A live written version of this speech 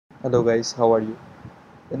Hello guys, how are you?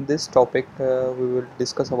 In this topic, we will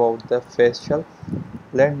discuss about the facial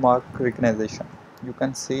landmark recognition. You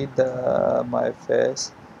can see the my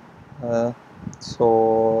face. Uh,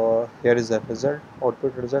 so here is the result,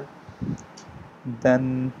 output result.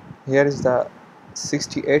 Then here is the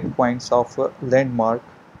 68 points of landmark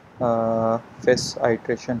face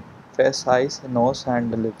iteration, face, eyes, nose,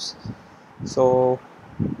 and lips. So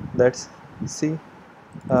let's see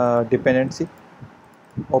dependency.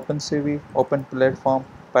 OpenCV, Open Platform,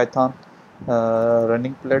 Python,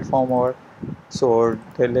 running platform or so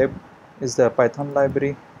dlib is the Python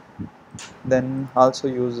library. Then also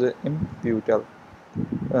use imputal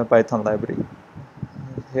Python library.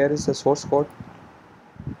 Here is the source code.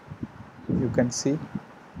 You can see.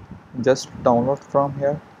 Just download from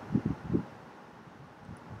here.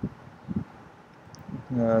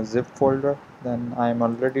 Zip folder. Then I am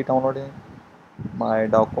already downloading my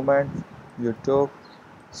document, YouTube.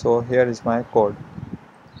 So here is my code.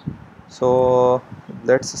 So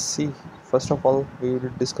let's see. First of all, we will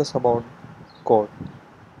discuss about code.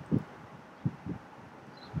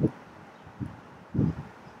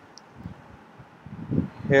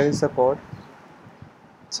 Here is the code,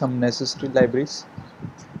 some necessary libraries.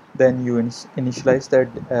 Then you initialize that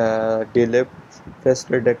dlib face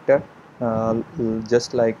detector,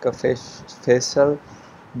 just like a facial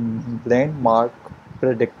landmark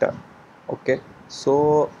predictor. Okay,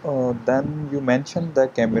 so then you mention the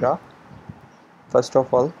camera. First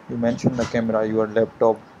of all, you mention the camera, your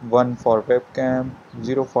laptop, 1 for webcam,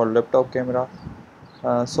 0 for laptop camera,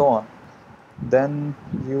 so on. Then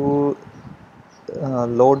you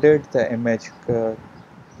loaded the image.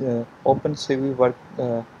 OpenCV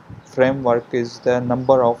framework is the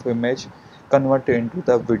number of image converted into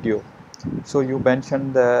the video. So you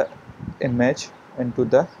mention the image into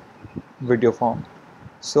the video form.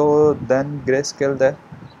 So then grayscale the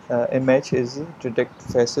image is detect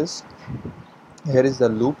faces. Here is the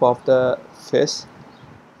loop of the face.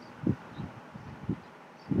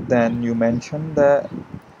 Then you mention the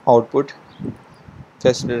output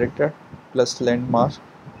face detector plus landmark.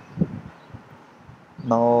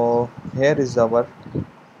 Now here is our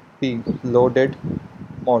P loaded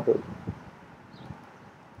model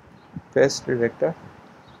face detector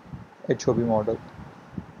HOB model.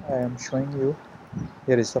 I am showing you.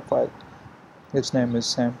 Here is the file. Its name is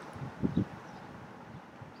Sam.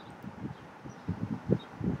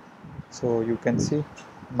 So you can see.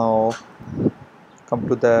 Now come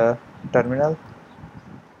to the terminal.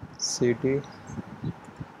 cd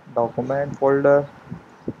document folder,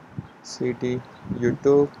 cd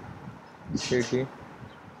YouTube, cd.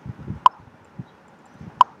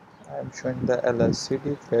 I am showing the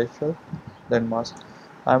lscd facial landmark.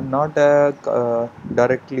 I am not a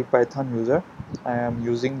directly Python user. I am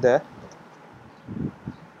using the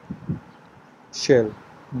shell,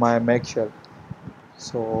 my Mac shell.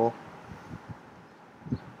 So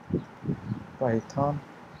Python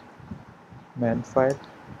main file.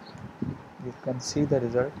 You can see the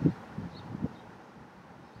result.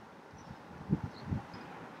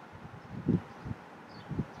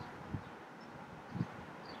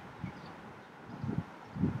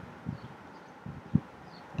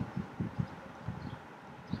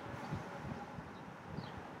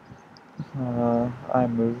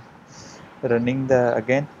 I'm running the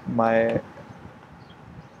again my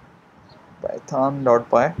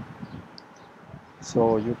python.py,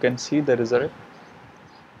 so you can see the result.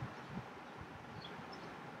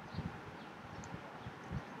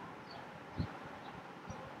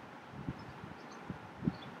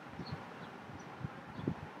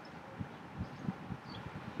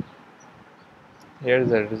 Here is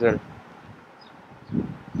the result.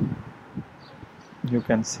 You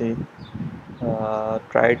can see.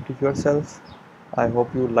 Try it yourself. I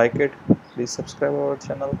hope you like it. Please subscribe our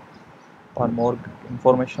channel for more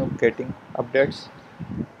information getting updates.